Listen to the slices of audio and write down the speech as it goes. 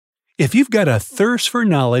If you've got a thirst for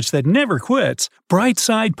knowledge that never quits,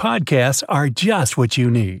 Brightside Podcasts are just what you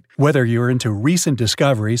need. Whether you're into recent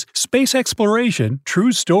discoveries, space exploration,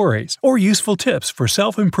 true stories, or useful tips for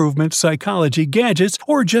self-improvement, psychology, gadgets,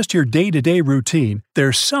 or just your day-to-day routine,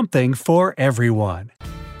 there's something for everyone.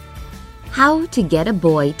 How to get a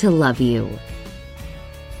boy to love you.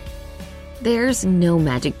 There's no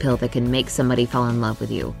magic pill that can make somebody fall in love with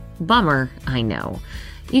you. Bummer, I know.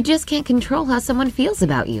 You just can't control how someone feels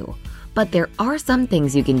about you. But there are some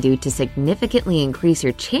things you can do to significantly increase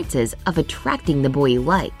your chances of attracting the boy you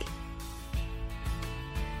like.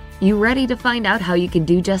 You ready to find out how you can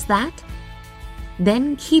do just that?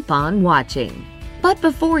 Then keep on watching. But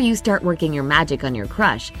before you start working your magic on your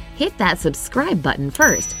crush, hit that subscribe button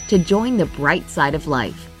first to join the bright side of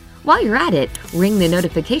life. While you're at it, ring the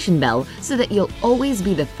notification bell so that you'll always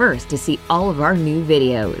be the first to see all of our new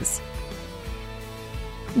videos.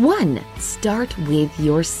 1. Start with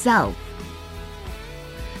yourself.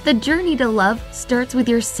 The journey to love starts with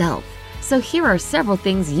yourself, so here are several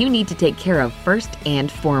things you need to take care of first and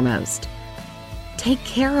foremost. Take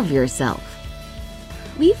care of yourself.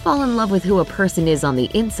 We fall in love with who a person is on the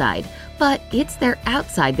inside, but it's their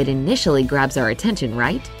outside that initially grabs our attention,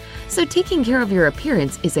 right? So taking care of your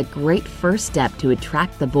appearance is a great first step to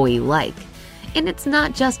attract the boy you like. And it's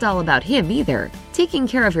not just all about him either. Taking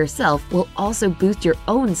care of yourself will also boost your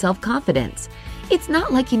own self-confidence. It's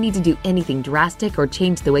not like you need to do anything drastic or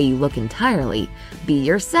change the way you look entirely. Be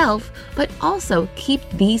yourself, but also keep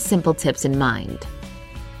these simple tips in mind.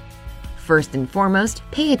 First and foremost,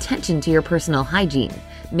 pay attention to your personal hygiene.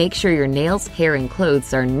 Make sure your nails, hair, and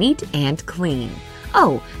clothes are neat and clean.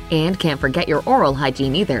 Oh, and can't forget your oral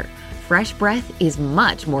hygiene either. Fresh breath is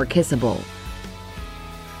much more kissable.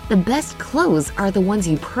 The best clothes are the ones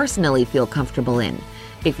you personally feel comfortable in.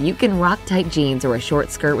 If you can rock tight jeans or a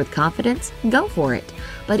short skirt with confidence, go for it.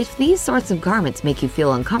 But if these sorts of garments make you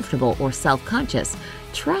feel uncomfortable or self-conscious,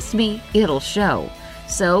 trust me, it'll show.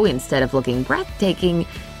 So instead of looking breathtaking,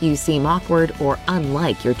 you seem awkward or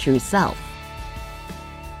unlike your true self.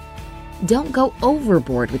 Don't go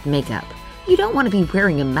overboard with makeup. You don't want to be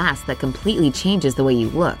wearing a mask that completely changes the way you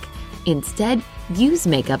look. Instead, use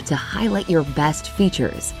makeup to highlight your best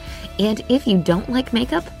features. And if you don't like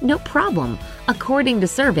makeup, no problem. According to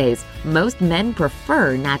surveys, most men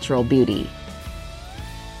prefer natural beauty.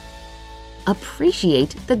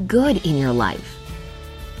 Appreciate the good in your life.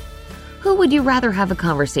 Who would you rather have a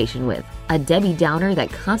conversation with? A Debbie Downer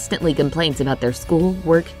that constantly complains about their school,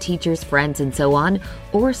 work, teachers, friends, and so on?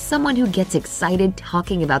 Or someone who gets excited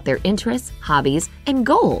talking about their interests, hobbies, and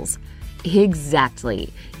goals?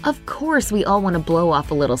 Exactly. Of course, we all want to blow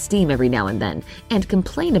off a little steam every now and then and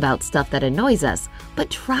complain about stuff that annoys us,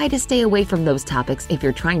 but try to stay away from those topics if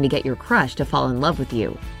you're trying to get your crush to fall in love with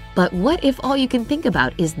you. But what if all you can think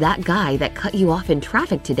about is that guy that cut you off in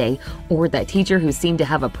traffic today or that teacher who seemed to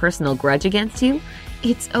have a personal grudge against you?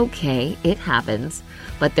 It's okay, it happens.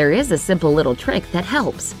 But there is a simple little trick that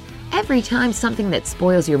helps. Every time something that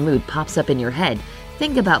spoils your mood pops up in your head,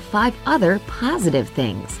 think about 5 other positive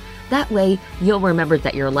things. That way, you'll remember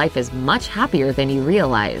that your life is much happier than you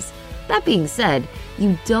realize. That being said,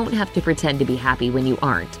 you don't have to pretend to be happy when you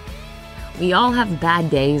aren't. We all have bad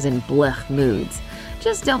days and blech moods.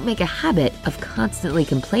 Just don't make a habit of constantly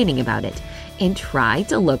complaining about it, and try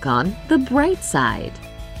to look on the bright side.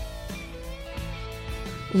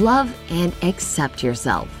 Love and accept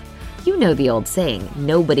yourself. You know the old saying,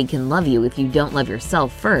 nobody can love you if you don't love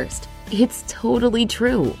yourself first. It's totally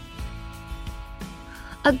true.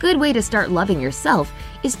 A good way to start loving yourself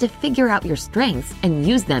is to figure out your strengths and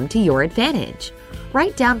use them to your advantage.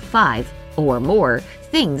 Write down 5 or more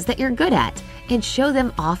things that you're good at and show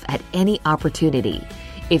them off at any opportunity.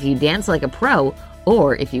 If you dance like a pro,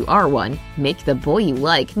 or if you are one, make the boy you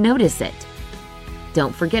like notice it.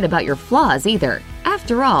 Don't forget about your flaws either.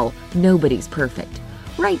 After all, nobody's perfect.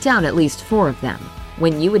 Write down at least 4 of them.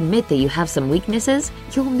 When you admit that you have some weaknesses,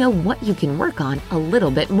 you'll know what you can work on a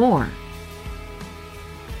little bit more.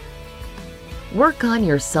 Work on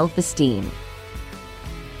your self-esteem.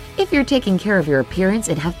 If you're taking care of your appearance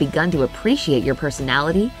and have begun to appreciate your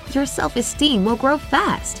personality, your self-esteem will grow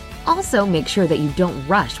fast. Also, make sure that you don't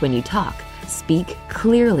rush when you talk. Speak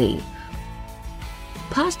clearly.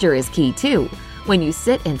 Posture is key too. When you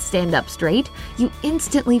sit and stand up straight, you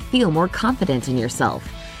instantly feel more confident in yourself.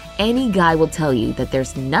 Any guy will tell you that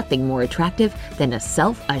there's nothing more attractive than a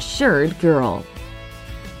self-assured girl.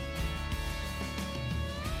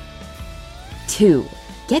 2.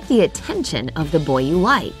 Get the attention of the boy you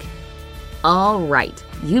like. All right,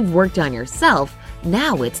 you've worked on yourself,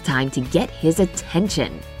 now it's time to get his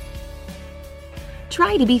attention.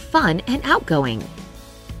 Try to be fun and outgoing.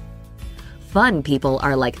 Fun people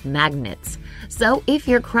are like magnets. So if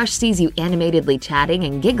your crush sees you animatedly chatting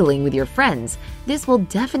and giggling with your friends, this will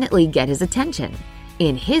definitely get his attention.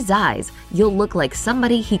 In his eyes, you'll look like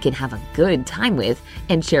somebody he can have a good time with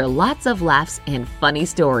and share lots of laughs and funny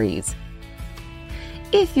stories.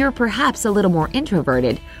 If you're perhaps a little more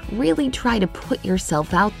introverted, really try to put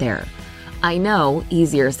yourself out there. I know,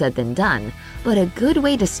 easier said than done, but a good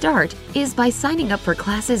way to start is by signing up for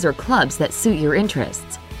classes or clubs that suit your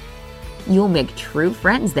interests. You'll make true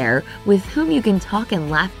friends there with whom you can talk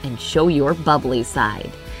and laugh and show your bubbly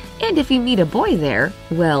side. And if you meet a boy there,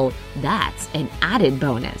 well, that's an added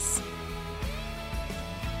bonus.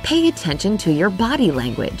 Pay attention to your body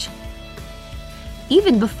language.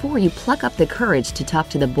 Even before you pluck up the courage to talk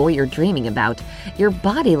to the boy you're dreaming about, your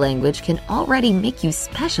body language can already make you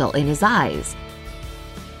special in his eyes.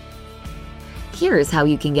 Here's how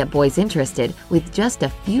you can get boys interested with just a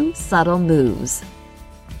few subtle moves.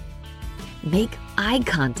 Make eye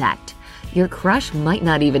contact. Your crush might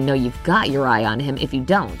not even know you've got your eye on him if you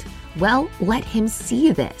don't. Well, let him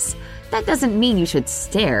see this. That doesn't mean you should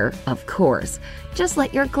stare, of course. Just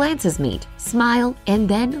let your glances meet, smile, and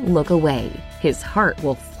then look away. His heart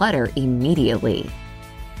will flutter immediately.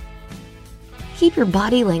 Keep your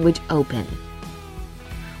body language open.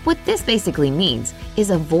 What this basically means is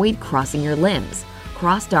avoid crossing your limbs.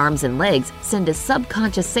 Crossed arms and legs send a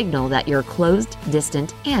subconscious signal that you're closed,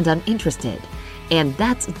 distant, and uninterested. And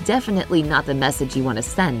that's definitely not the message you want to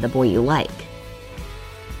send the boy you like.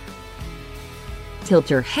 Tilt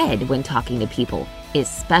your head when talking to people,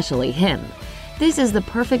 especially him. This is the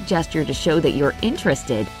perfect gesture to show that you're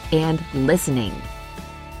interested and listening.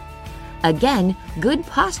 Again, good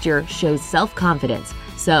posture shows self-confidence,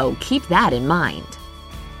 so keep that in mind.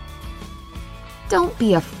 Don't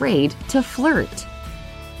be afraid to flirt.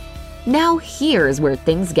 Now here's where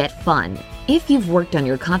things get fun. If you've worked on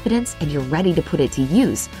your confidence and you're ready to put it to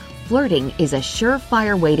use, flirting is a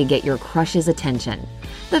surefire way to get your crush's attention.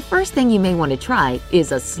 The first thing you may want to try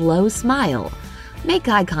is a slow smile. Make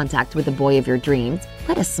eye contact with the boy of your dreams,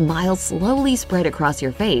 let a smile slowly spread across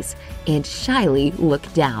your face, and shyly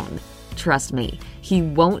look down. Trust me, he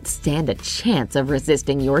won't stand a chance of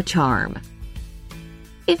resisting your charm.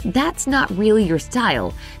 If that's not really your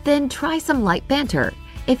style, then try some light banter.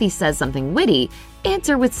 If he says something witty,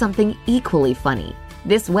 answer with something equally funny.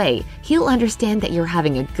 This way, he'll understand that you're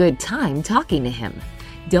having a good time talking to him.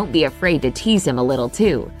 Don't be afraid to tease him a little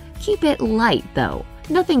too. Keep it light, though.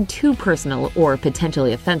 Nothing too personal or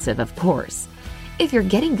potentially offensive, of course. If you're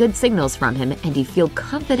getting good signals from him and you feel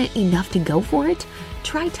confident enough to go for it,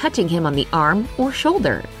 try touching him on the arm or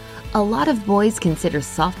shoulder. A lot of boys consider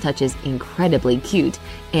soft touches incredibly cute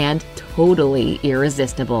and totally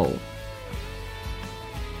irresistible.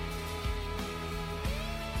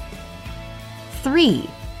 3.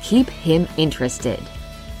 Keep him interested.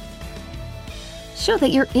 Show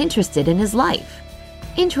that you're interested in his life.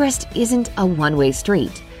 Interest isn't a one-way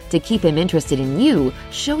street. To keep him interested in you,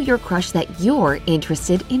 show your crush that you're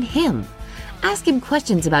interested in him. Ask him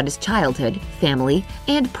questions about his childhood, family,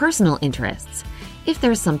 and personal interests. If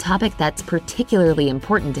there's some topic that's particularly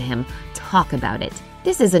important to him, talk about it.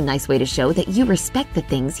 This is a nice way to show that you respect the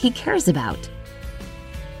things he cares about.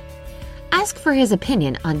 Ask for his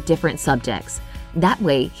opinion on different subjects. That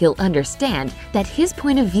way, he'll understand that his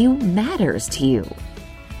point of view matters to you.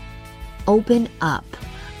 Open up.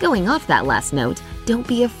 Going off that last note, don't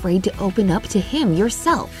be afraid to open up to him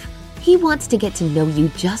yourself. He wants to get to know you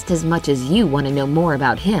just as much as you want to know more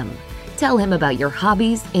about him. Tell him about your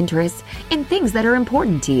hobbies, interests, and things that are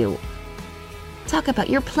important to you. Talk about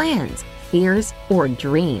your plans, fears, or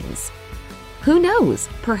dreams. Who knows?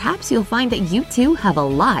 Perhaps you'll find that you two have a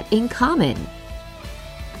lot in common.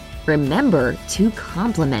 Remember to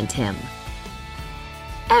compliment him.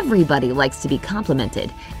 Everybody likes to be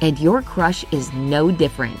complimented, and your crush is no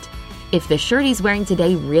different. If the shirt he's wearing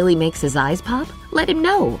today really makes his eyes pop, let him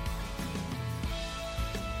know.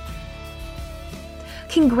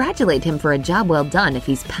 Congratulate him for a job well done if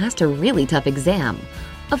he's passed a really tough exam.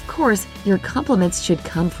 Of course, your compliments should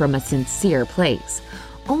come from a sincere place.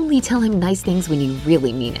 Only tell him nice things when you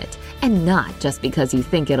really mean it, and not just because you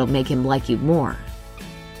think it'll make him like you more.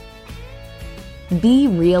 Be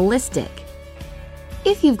realistic.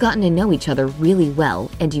 If you've gotten to know each other really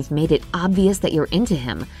well and you've made it obvious that you're into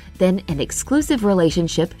him, then an exclusive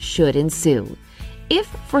relationship should ensue. If,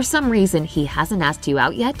 for some reason, he hasn't asked you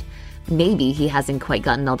out yet, maybe he hasn't quite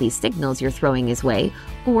gotten all these signals you're throwing his way,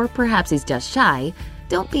 or perhaps he's just shy,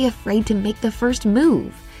 don't be afraid to make the first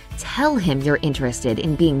move. Tell him you're interested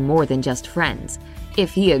in being more than just friends.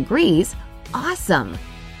 If he agrees, awesome!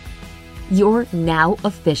 You're now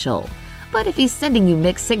official. But if he's sending you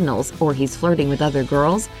mixed signals or he's flirting with other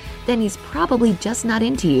girls, then he's probably just not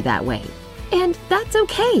into you that way. And that's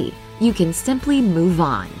okay. You can simply move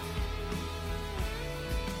on.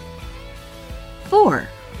 4.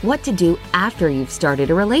 What to do after you've started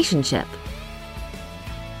a relationship.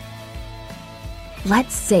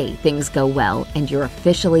 Let's say things go well and you're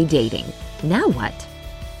officially dating. Now what?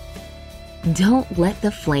 Don't let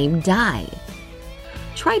the flame die.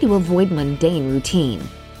 Try to avoid mundane routine.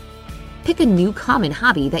 Pick a new common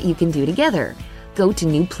hobby that you can do together. Go to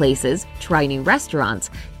new places, try new restaurants,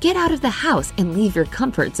 get out of the house and leave your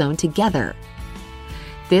comfort zone together.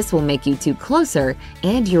 This will make you two closer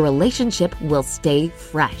and your relationship will stay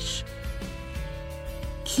fresh.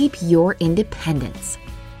 Keep your independence.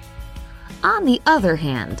 On the other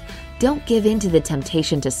hand, don't give in to the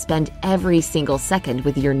temptation to spend every single second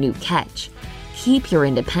with your new catch. Keep your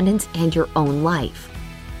independence and your own life.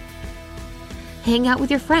 Hang out with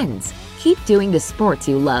your friends. Keep doing the sports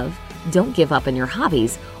you love. Don't give up on your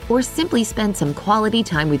hobbies, or simply spend some quality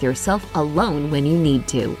time with yourself alone when you need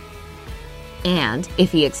to. And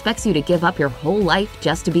if he expects you to give up your whole life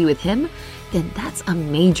just to be with him, then that's a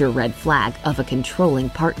major red flag of a controlling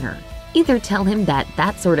partner. Either tell him that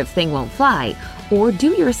that sort of thing won't fly, or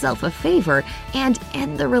do yourself a favor and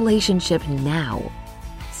end the relationship now.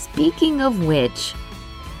 Speaking of which,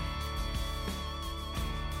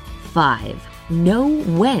 5. Know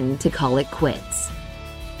when to call it quits.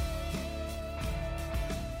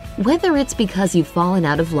 Whether it's because you've fallen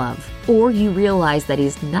out of love or you realize that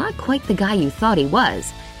he's not quite the guy you thought he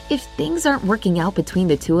was, if things aren't working out between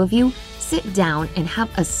the two of you, sit down and have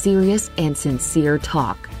a serious and sincere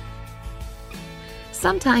talk.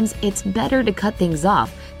 Sometimes it's better to cut things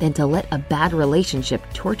off than to let a bad relationship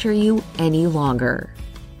torture you any longer.